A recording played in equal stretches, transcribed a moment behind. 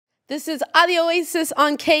This is Audio Oasis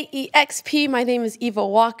on KEXP. My name is Eva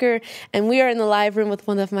Walker, and we are in the live room with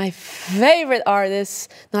one of my favorite artists,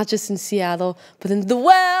 not just in Seattle, but in the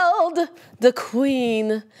world, the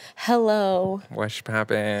Qween. Hello. What's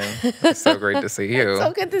poppin'? It's so great to see you.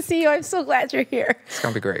 So good to see you. I'm so glad you're here. It's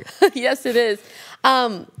gonna be great. Yes, it is.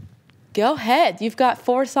 Go ahead. You've got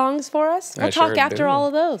 4 songs for us. We'll talk after all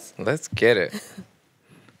of those. Let's get it.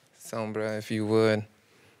 Sombra, if you would.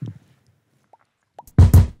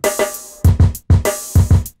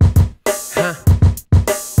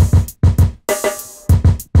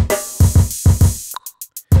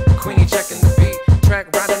 Queenie checking the beat, track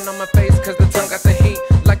riding on my face cause the tongue got the heat.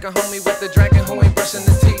 Like a homie with the dragon who ain't brushing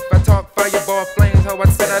his teeth. I talk fireball flames, how I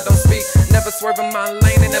said I don't speak. Never swerve in my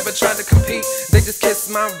lane, they never try to compete. They just kiss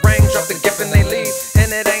my ring, drop the gift and they leave.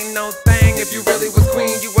 And it ain't no thing if you really was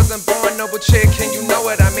queen. You wasn't born noble chick, and you know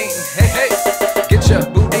what I mean. Hey, hey, get your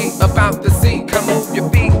booty up out the seat, come move your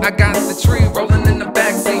feet. I got the tree rolling in the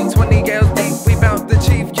backseat, 20 gals deep, we bout the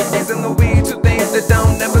chief. Cuties in the weed, 2 things that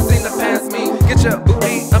don't never seem to pass me. Get your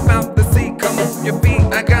booty up out the seat, come move your feet.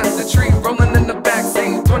 I got the tree rolling in the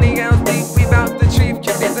backseat, 20 gals deep, we bout the chief.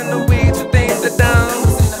 Cuties in the weed, 2 things that don't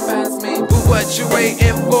seem to pass me. But what you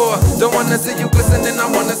waiting for? Don't wanna see you glistening, I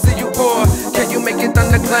wanna see you pour. Can you make it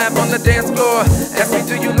ThunderClap on the dance floor? Ask me,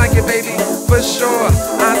 do you like it, baby? For sure.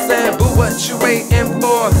 I said, boo, what you waiting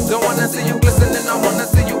for? Don't wanna see you glistening, I wanna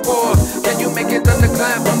see you pour. Can you make it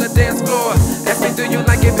ThunderClap on the dance floor? Ask me, do you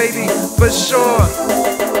like it, baby? For sure.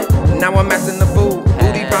 Now I'm asking the boo.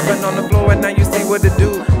 Booty popping on the floor, and now you see what to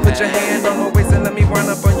do. Put your hand on my waist and let me wind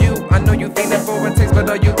up on you. I know you feeling for a taste, but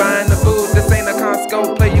are you buying the food? This ain't a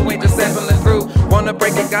Costco play, you ain't just sampling through. Wanna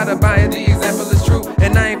break it, gotta buy it, the example is true.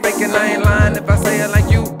 And I ain't faking, I ain't lying if I say it like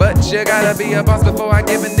you. But you gotta be a boss before I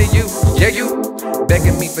give it to you. Yeah, you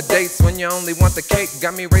begging me for dates when you only want the cake.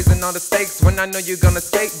 Got me raising all the stakes when I know you're gonna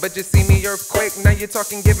skate. But you see me earthquake, now you're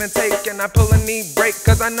talking give and take. And I pull a knee break,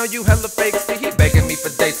 cause I know you hella fake. See, he begging me for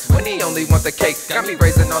dates when he only want the cake. Got me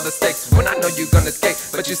raising all the stakes when I know you're gonna skate.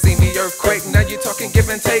 But you see me earthquake, now you're talking give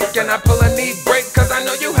and take. And I pull a knee break, cause I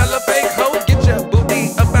know you hella fake. Ho, get your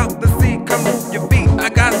booty up out the seat, come move your feet. I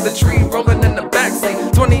got the tree rolling in the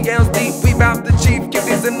backseat, 20 gals deep, we bout the chief.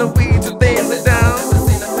 Cuties in the weeds, 2 things are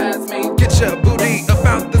down. Get your booty up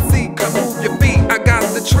out the seat, come move your feet. I got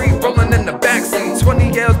the tree rolling in the backseat,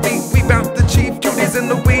 20 gals deep, we bout the chief. Cuties in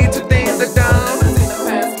the weeds, 2 things are down.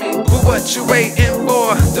 But what you waiting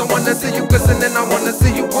for? Don't wanna see you glistening, I wanna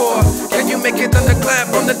see you pour. Can you make it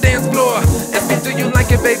ThunderClap on the dance floor? Ask me, do you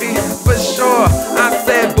like it, baby? For sure. I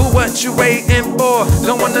said, boo, what you waiting for?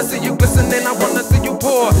 Don't wanna see you glistening, I wanna see you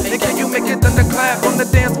pour. And can you make it ThunderClap on the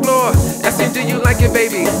dance floor? Ask me, do you like it,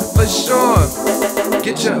 baby? For sure.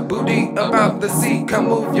 Get your booty up out the seat, come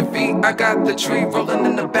move your feet. I got the tree rolling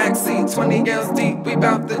in the backseat, 20 gals deep, we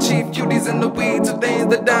bout the chief. Cuties in the weeds, 2 things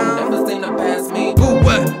that down. Never seen her pass me. Boo,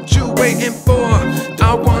 what you waiting for?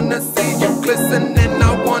 I wanna see you glistening,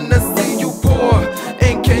 I wanna see you pour.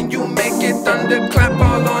 And can you make it ThunderClap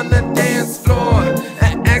all on the dance floor?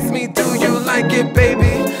 And ask me, do you like it,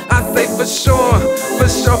 baby? I say for sure, for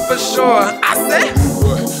sure, for sure. I say,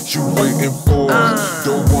 what you waiting for?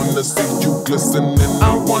 Don't wanna see you glistening,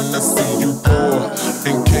 I wanna see you pour.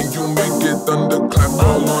 And can you make it ThunderClap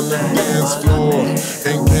all on the dance floor?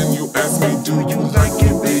 And can you ask me, do you like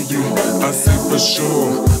it, baby? I say for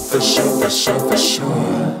sure, for sure, for sure, for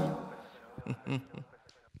sure.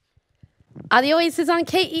 Audio Oasis on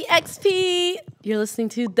KEXP. You're listening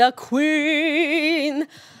to the Queen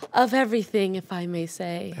of everything, if I may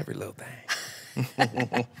say. Every little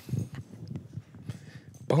thing.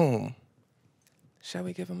 Boom. Shall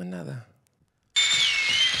we give him another?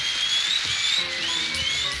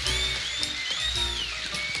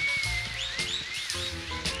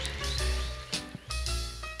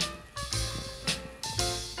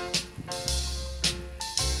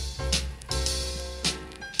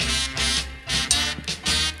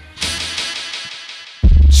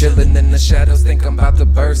 Chillin' in the shadows, think I'm about to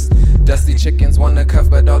burst. Dusty chickens wanna cuff,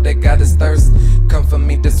 but all they got is thirst. Come for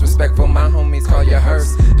me, disrespectful, my homies call your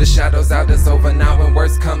hearse. The shadows out, it's over now, and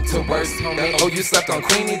worse come to worse. Oh, you slept on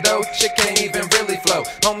Queenie though? Shit can't even really flow.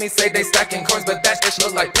 Homies say they stacking coins, but that shit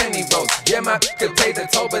look like penny rolls. Yeah, my could take the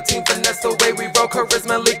toe, but team finesse the way we roll.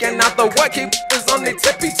 Charisma leaking out the what? Keep us on their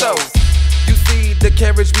tippy toes. You see the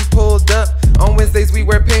carriage we pulled up. On Wednesdays we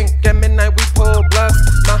wear pink, at midnight we pull bluffs.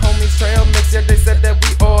 My homies trail mix, yeah they said that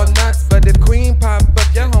we all nuts. But if Qween pop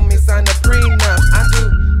up, your homies sign a prenup. I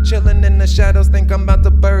do chillin' in the shadows think I'm about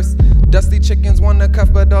to burst. Dusty chickens wanna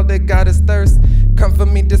cuff, but all they got is thirst. Come for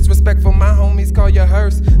me, disrespectful, my homies call you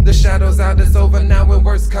hearse. The shadows out, it's over now, when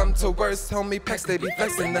worse come to worse. Homie Pex, they be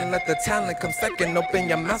flexing, then let the talent come second. Open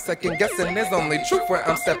your mouth, second guessing, there's only truth where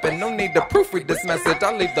I'm stepping. No need to proofread this message,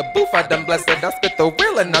 I'll leave the booth, I done blessed it. I spit the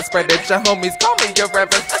real and I spread it, your homies call me your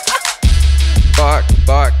reverend. Bark,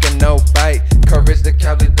 bark and no bite. Courage to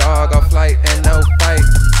carry the dog off flight and no fight.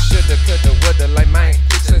 Shoulda, coulda, woulda like Mike.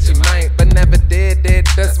 Since you might, but never did it.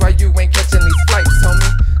 That's why you ain't catching these flights,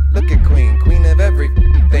 homie. Look at Queen, queen of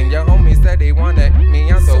everything. Your homie said he wanted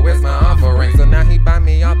me, so where's my offering? So now he buy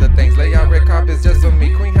me all the things. Lay out red carpets just for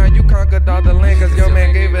me. Queen, how you conquered all the land? Cause your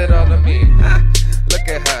man gave it all to me. Look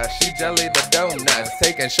at her, she jelly the donuts.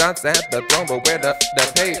 Taking shots at the throne, but where the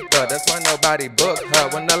paper? That's why nobody booked her.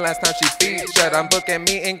 When the last time she featured, I'm booking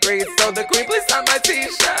me in grade. So the queen, please sign my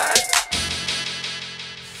t-shirt.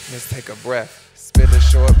 Let's take a breath. Spit a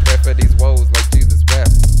short prayer for these woes like Jesus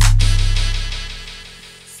wept.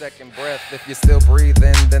 Second breath, if you're still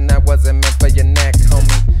breathing, then that wasn't meant for your neck,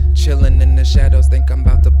 homie. Chillin' in the shadows, think I'm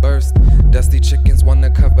about to burst. Dusty chickens wanna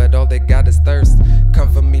cuff, but all they got is thirst.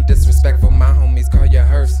 Come for me, disrespectful, my homies call you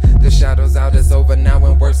hearse. The shadows out, it's over now,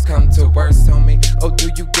 when worse come to worse, homie. Oh, do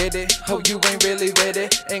you get it? Oh, you ain't really with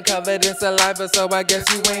it. Ain't covered in saliva, so I guess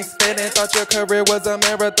you ain't spitting. Thought your career was a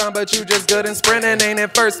marathon, but you just good in sprinting. Ain't in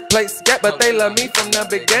first place yet, but they love me from the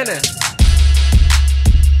beginning.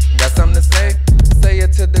 Got something to say? Say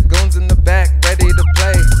it to the goons in the back, ready to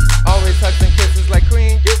play. Always hugs and kisses like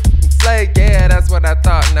Queen, you slay. Yeah, that's what I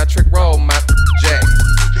thought. Now trick roll my J.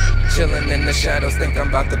 Chillin' in the shadows, think I'm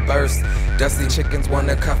about to burst. Dusty chickens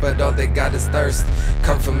wanna cuff, but all they got is thirst.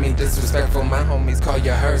 Come for me, disrespectful, my homies call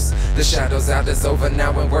you hearse. The shadows out, it's over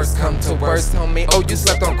now, when worse come to worse, homie. Oh, you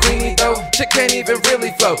slept on Queenie though? Chick can't even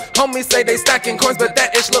really flow. Homies say they stacking coins, but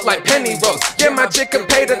that ish look like penny rolls. Yeah, my chick can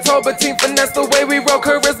pay the toll, but team finesse the way we roll.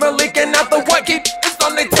 Charisma leaking out the what? Keep it's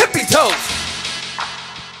on their tippy toes.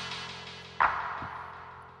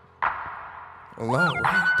 Well,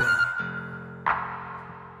 alright then.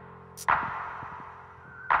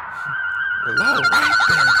 Well, alright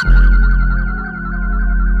then.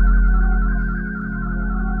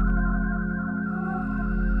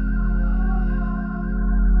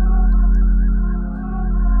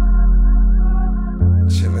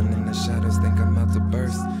 Chillin' in the shadows, think I'm about to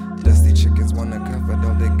burst. Dusty chickens wanna cuff, but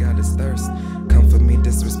all they got is thirst. Come for me,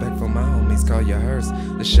 disrespectful, my homies call you hearse.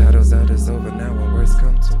 The shadows out, is over now, when worse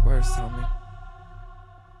come to worse, homie.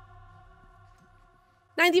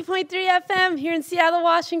 90.3 FM here in Seattle,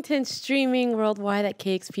 Washington, streaming worldwide at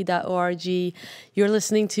KEXP.org. You're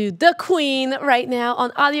listening to The Qween right now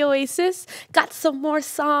on Audio Oasis. Got some more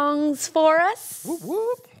songs for us. Whoop,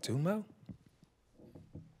 whoop. Two more.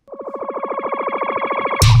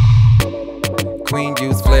 Qween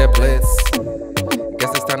use flare blitz.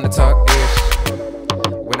 Guess it's time to talk ish.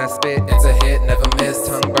 When I spit, it's a hit, never miss.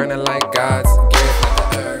 Tongue burning like God's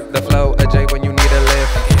gift. The flow, a J when you need a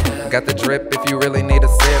lift. Got the drip if you really need a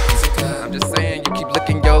sip. I'm just saying, you keep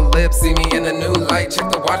licking your lips. See me in a new light, check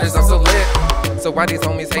the waters, I'm so lit. So why these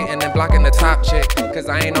homies hating and blocking the top chick? Cause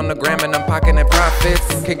I ain't on the gram and I'm pocketing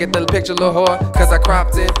profits. Can't get the picture, little whore, cause I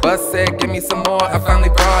cropped it. Bus said, give me some more, I finally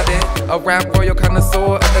brought it. A rap royal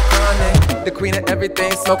connoisseur of the chronic. The queen of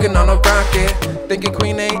everything, smoking on a rocket. Thinking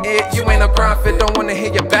Queen ain't it, you ain't a prophet. Don't wanna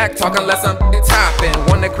hear your back talk unless I'm topping.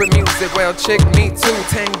 Wanna quit music, well chick, me too.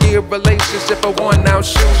 10-year relationship, a worn out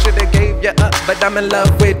shoe. Shoulda gave you up, but I'm in love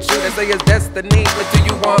with you. They say it's destiny, but do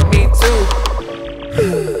you want me to?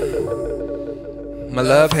 My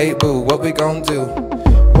love, hate, boo, what we gon' do?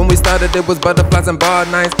 When we started, it was butterflies and bar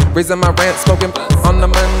nights. Raising my rent, smoking on the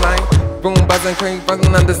moonlight. Room buzzing, cream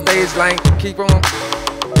buzzing on the stage light. Keep on.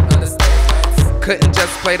 Couldn't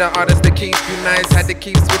just play the artist that keeps you nice. Had to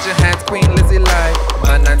keep switching hats, Queen Lizzie life.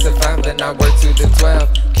 My 9 to 5, then I work 2 to 12.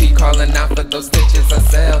 Keep calling out for those stitches I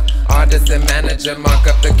sell. Artist and manager, mark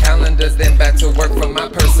up the calendars. Then back to work for my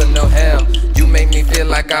personal hell. You make me feel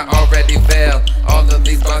like I already failed. All of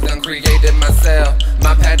these bars done created myself.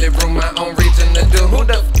 My padded room, my own region to do. Who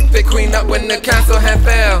the f pick Queen up when the castle had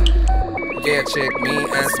failed? Yeah, chick, me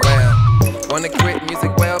as well. Wanna quit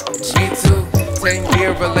music, well, me too.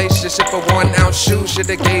 10-year relationship, a worn out shoe.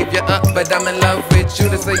 Shoulda gave you up, but I'm in love with you.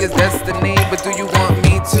 They say it's destiny, but do you want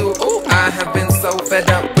me to? Ooh, I have been so fed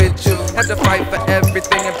up with you. Had to fight for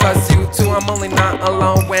everything and plus you too. I'm only not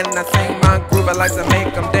alone when I sing my groove. I like to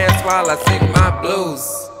make them dance while I sing my blues.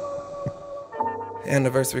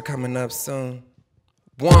 Anniversary coming up soon.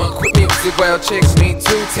 1, quit music, well chicks, me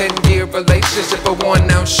too. 10-year relationship, a worn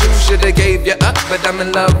out shoe. Shoulda gave you up, but I'm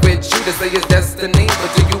in love with you. They say it's destiny,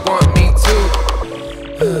 but do you want me to?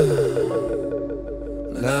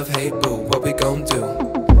 Love, hate, boo, what we gon' do?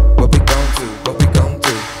 What we gon' do? What we gon'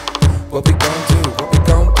 do? What we gon' do? What we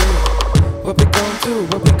gon' do? What we gon' do?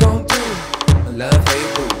 What we gon' do? Love,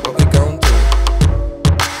 hate, boo, what we gon' do?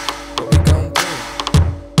 What we gon' do?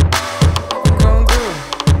 What we gon' do?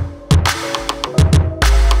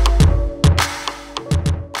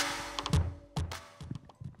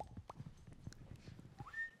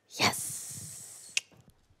 Yes.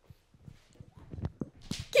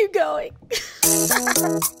 Keep going.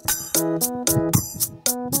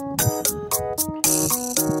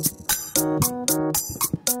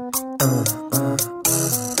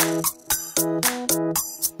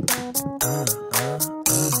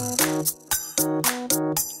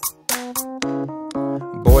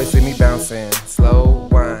 Boys see me bouncing, slow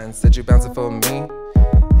wine. Said you bouncing for me?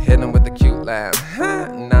 Hit him with the cute laugh.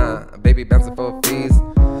 Nah, baby bouncing for fees.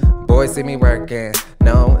 Boys see me working,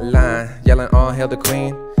 no line. Yelling all hail the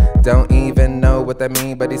queen. Don't even know what that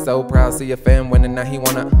mean, but he's so proud. See a fan winning, now he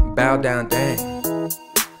wanna bow down, dang.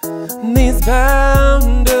 These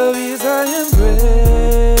boundaries I am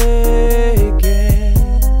breaking.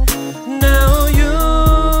 Now you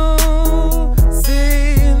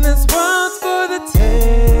see this world's for the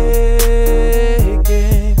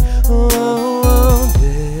taking. Oh,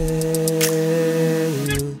 dare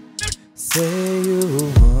you say you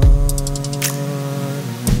want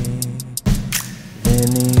me,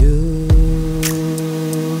 then you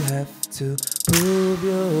have to prove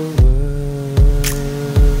your worthy.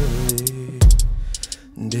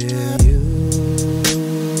 Dare you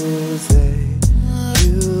say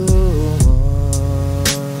you want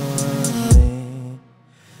me,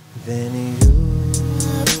 then you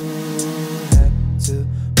have to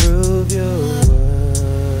prove your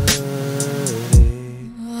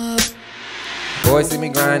worthy. Boys see me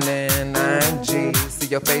grinding, 9G, see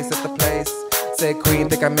your face at the place. Say Qween,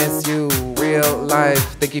 think I miss you, real life,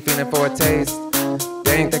 think he feeling for a taste.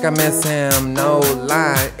 Dang, think I miss him, no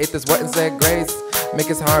lie. Ate this what and said grace. Make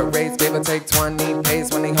his heart race, gave or take 20 pace.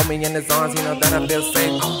 When he hold me in his arms, you know that I feel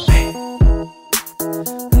safe. Oh, hey.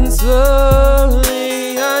 And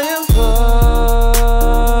slowly I am falling.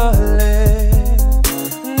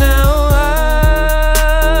 Now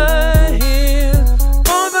I hear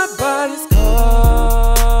all the bodies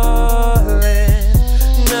calling.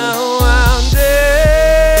 Now I'll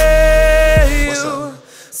dare you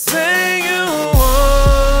say you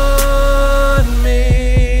want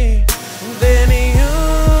me, then you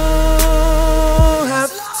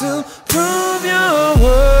have to prove you're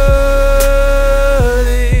worthy.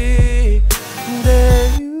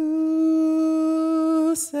 Then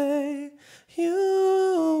you say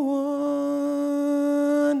you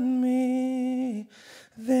want me,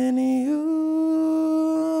 then you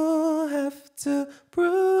have to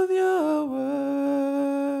prove you're worthy.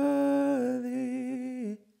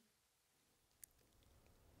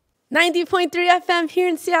 90.3 FM here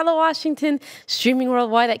in Seattle, Washington, streaming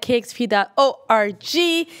worldwide at KEXP.org.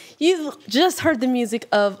 You just heard the music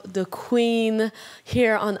of the Qween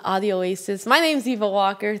here on Audio Oasis. My name's Eva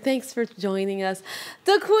Walker. Thanks for joining us.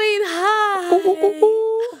 The Qween,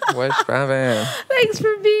 hi. What's poppin'? Thanks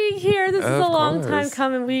for being here. This is Of a long time course.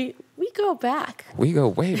 coming. We go back. We go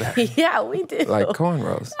way back. Yeah, we do. Like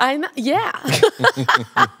cornrows. I know. Yeah. And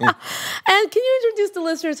can you introduce the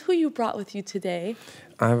listeners who you brought with you today?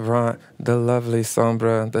 I brought the lovely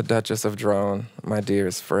Sombra, the Duchess of Drone, my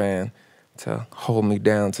dearest friend, to hold me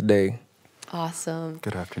down today. Awesome.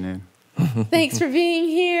 Good afternoon. Thanks for being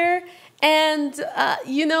here. And,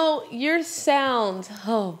 you know, your sound,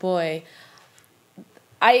 oh boy.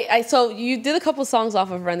 So you did a couple songs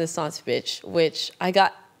off of Renaissance Bitch, which I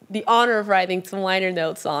got the honor of writing some liner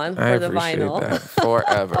notes on for the vinyl. I appreciate that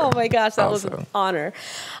forever. Oh my gosh, that was an honor.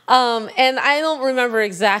 And I don't remember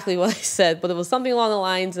exactly what I said, but it was something along the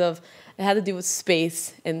lines of, it had to do with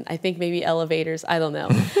space and I think maybe elevators, I don't know.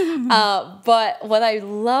 But what I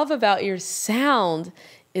love about your sound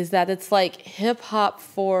is that it's like hip hop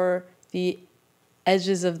for the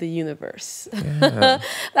edges of the universe. Yeah.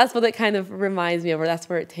 That's what it kind of reminds me of, or that's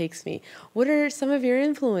where it takes me. What are some of your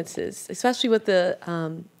influences, especially with the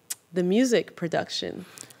music production?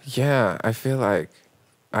 Yeah, I feel like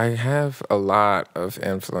I have a lot of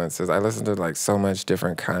influences. I listen to like so much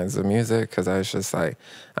different kinds of music because I was just like,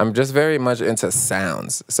 I'm just very much into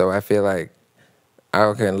sounds. So I feel like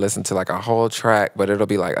I can listen to like a whole track, but it'll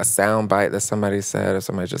be like a sound bite that somebody said, or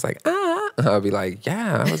somebody's just like, I'll be like,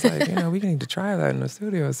 yeah. I was like, you know, we need to try that in the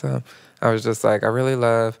studio. So I was just like, I really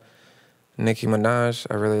love Nicki Minaj.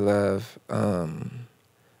 I really love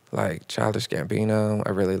like Childish Gambino.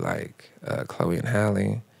 I really like Chloe and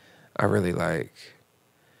Halle. I really like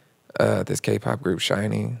this K-pop group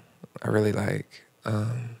Shiny. I really like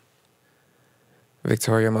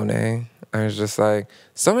Victoria Monet. I was just like,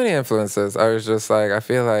 so many influences. I was just like, I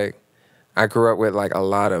feel like I grew up with like a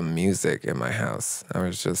lot of music in my house. I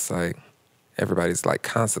was just like, everybody's like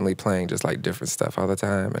constantly playing just like different stuff all the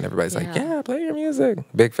time. And everybody's like, yeah, play your music.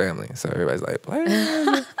 Big family. So everybody's like, play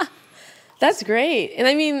your music. That's great. And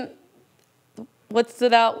I mean, what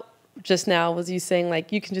stood out just now was you saying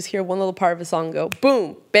like you can just hear one little part of a song go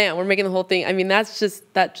boom, bam, we're making the whole thing. I mean, that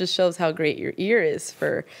just shows how great your ear is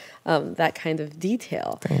for that kind of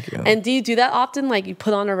detail. Thank you. And do you do that often? Like you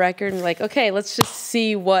put on a record and you're like, okay, let's just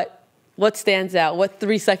see what stands out. What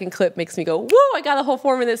 3-second clip makes me go, whoa, I got a whole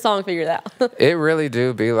 4-minute song figured out. It really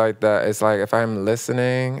do be like that. It's like if I'm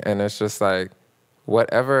listening and it's just like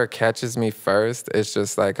whatever catches me first, it's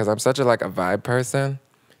just like, because I'm such a vibe person.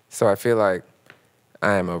 So I feel like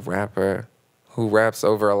I am a rapper who raps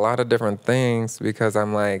over a lot of different things because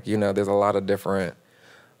I'm like, you know, there's a lot of different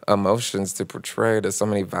emotions to portray. There's so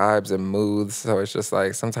many vibes and moods. So it's just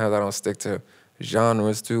like sometimes I don't stick to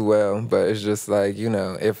genres too well, but it's just like, you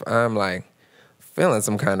know, if I'm like feeling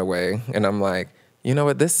some kind of way and I'm like, you know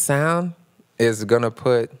what, this sound is gonna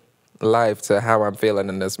put life to how I'm feeling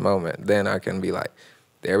in this moment, then I can be like,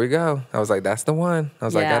 there we go. I was like, that's the one. I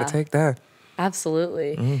was like, gotta take that.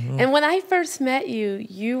 Absolutely. And when I first met you,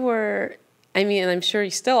 you were, I mean, and I'm sure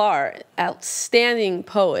you still are, outstanding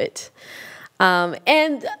poet. And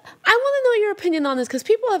I want to know your opinion on this because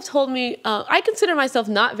people have told me, I consider myself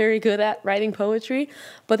not very good at writing poetry,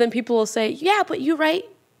 but then people will say, yeah, but you write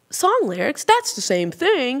song lyrics. That's the same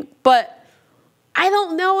thing. But I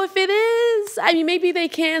don't know if it is. I mean, maybe they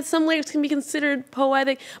can. Some lyrics can be considered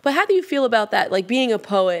poetic. But how do you feel about that? Like being a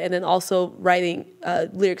poet and then also writing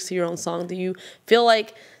lyrics to your own song. Do you feel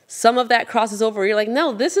like some of that crosses over? You're like,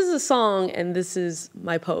 no, this is a song and this is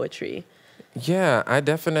my poetry. Yeah, I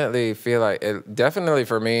definitely feel like it. Definitely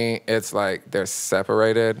for me, it's like they're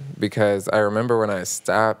separated because I remember when I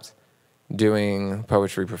stopped doing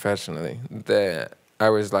poetry professionally, that I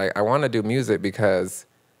was like, I want to do music because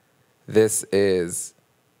it's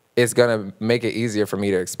gonna make it easier for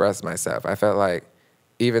me to express myself. I felt like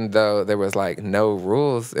even though there was like no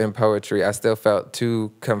rules in poetry, I still felt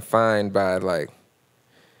too confined by like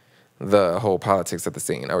the whole politics of the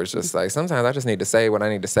scene. I was just like, sometimes I just need to say what I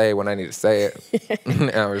need to say when I need to say it. And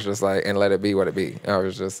I was just like, and let it be what it be. I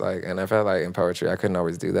was just like, and I felt like in poetry, I couldn't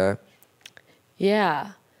always do that.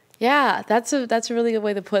 Yeah. Yeah, that's a really good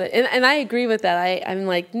way to put it. And I agree with that. I'm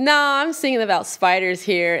like, no, I'm singing about spiders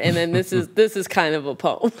here, and then this is kind of a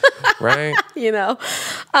poem. Right. You know?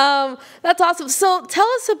 That's awesome. So tell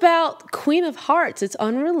us about Queen of Hearts. It's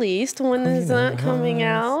unreleased. When is that coming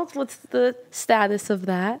out? What's the status of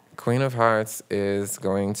that? Queen of Hearts is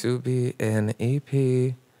going to be an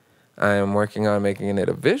EP. I am working on making it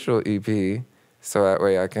a visual EP, so that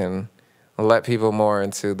way I can let people more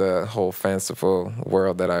into the whole fanciful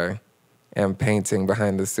world that I am painting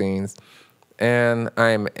behind the scenes. And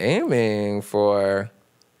I'm aiming for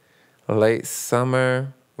late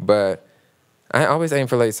summer, but I always aim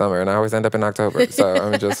for late summer and I always end up in October. So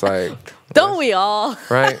I'm just like... Don't we all?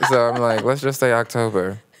 Right? So I'm like, let's just say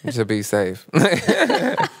October to be safe.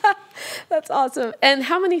 That's awesome. And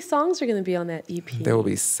how many songs are going to be on that EP? There will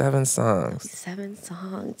be 7 songs. 7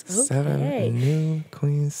 songs. Okay. 7 new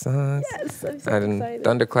Queen songs. Yes, I'm so excited.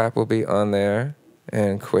 ThunderClap will be on there.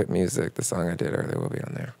 And Quit Music, the song I did earlier, will be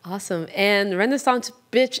on there. Awesome. And Renaissance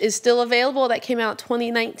Bitch is still available. That came out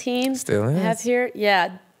 2019. Still is. I have here.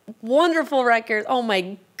 Yeah. Wonderful record. Oh,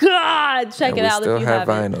 my God. Check it out if you have it. We still have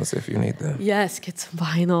vinyls if you need them. Yes, get some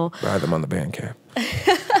vinyl. Buy them on the Bandcamp.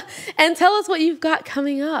 And tell us what you've got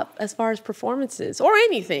coming up as far as performances or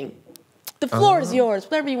anything. The floor is yours,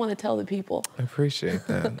 whatever you want to tell the people. I appreciate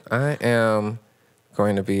that. I am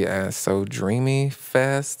going to be at So Dreamy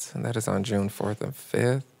Fest. That is on June 4th and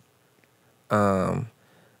 5th.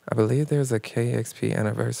 I believe there's a KEXP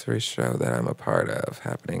anniversary show that I'm a part of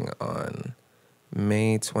happening on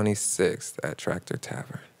May 26th at Tractor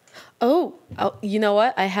Tavern. Oh, you know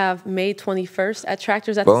what? I have May 21st at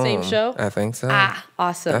Tractor's at the same show. I think so. Ah,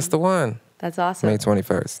 awesome. That's the one. That's awesome. May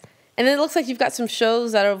 21st. And then it looks like you've got some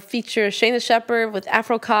shows that'll feature Shayna Shepherd with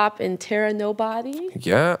Afro Cop and Tara Nobody.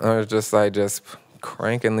 Yeah, I was just like,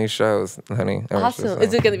 cranking these shows, honey. Awesome.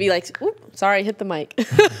 Is it going to be like, oops, sorry, hit the mic. Is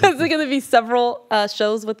it going to be several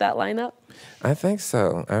shows with that lineup? I think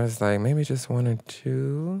so. I was like, maybe just 1 or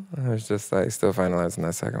 2. I was just like still finalizing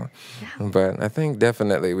that second one. Yeah. But I think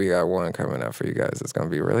definitely we got one coming up for you guys. It's going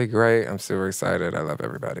to be really great. I'm super excited. I love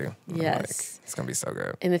everybody. Yes. It's going to be so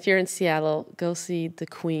good. And if you're in Seattle, go see the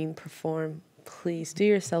Qween perform. Please do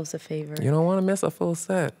yourselves a favor. You don't want to miss a full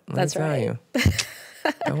set. That's right.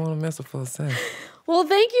 I don't want to miss a full set. Well,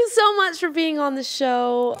 thank you so much for being on the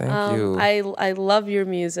show. Thank you. I love your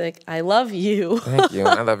music. I love you. Thank you.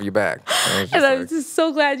 I love you back. And I'm just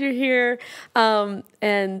so glad you're here.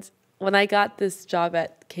 And when I got this job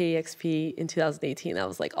at KEXP in 2018, I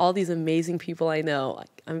was like, all these amazing people I know,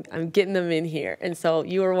 I'm getting them in here. And so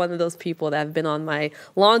you are one of those people that have been on my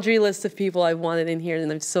laundry list of people I wanted in here. And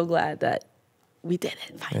I'm so glad that we did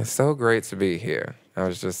it. Finally. It's so great to be here. I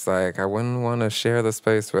was just like, I wouldn't want to share the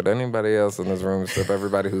space with anybody else in this room except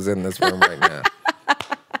everybody who's in this room right now.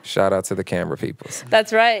 Shout out to the camera peoples.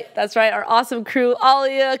 That's right. That's right. Our awesome crew,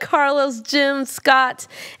 Alaia, Carlos, Jim, Scott,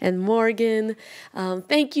 and Morgan.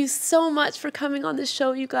 Thank you so much for coming on the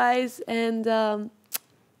show, you guys. And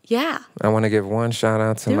yeah. I want to give one shout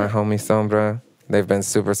out to my homie Sombra. They've been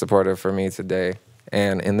super supportive for me today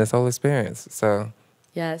and in this whole experience. So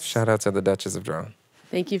yes. Shout out to the Duchess of Drone.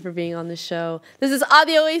 Thank you for being on the show. This is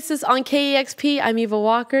Audio Oasis on KEXP. I'm Eva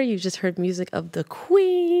Walker. You just heard music of the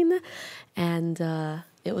Qween. And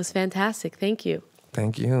it was fantastic. Thank you.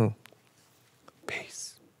 Thank you.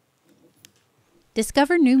 Peace.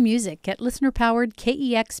 Discover new music at listener-powered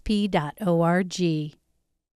KEXP.org.